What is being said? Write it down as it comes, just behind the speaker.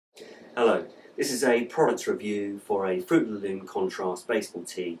Hello, this is a product review for a Fruit of the Loom contrast baseball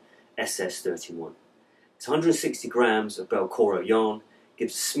tee SS31. It's 160 grams of Belcoro yarn,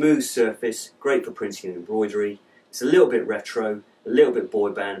 gives a smooth surface, great for printing and embroidery. It's a little bit retro, a little bit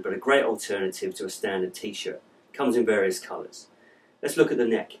boy band, but a great alternative to a standard t-shirt. Comes in various colours. Let's look at the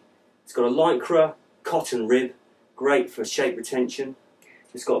neck. It's got a lycra cotton rib, great for shape retention.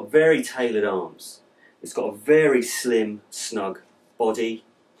 It's got very tailored arms. It's got a very slim, snug body.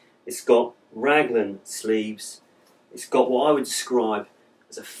 It's got raglan sleeves. It's got what I would describe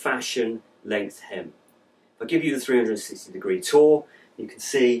as a fashion length hem. If I give you the 360-degree tour, you can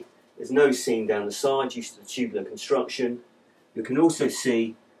see there's no seam down the side due to the tubular construction. You can also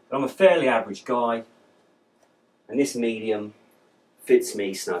see that I'm a fairly average guy, and this medium fits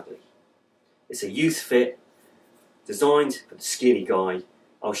me snugly. It's a youth fit, designed for the skinny guy.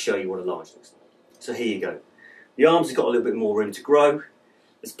 I'll show you what a large looks like. So here you go. The arms have got a little bit more room to grow.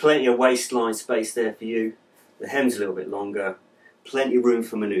 There's plenty of waistline space there for you. The hem's a little bit longer. Plenty of room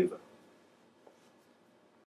for manoeuvre.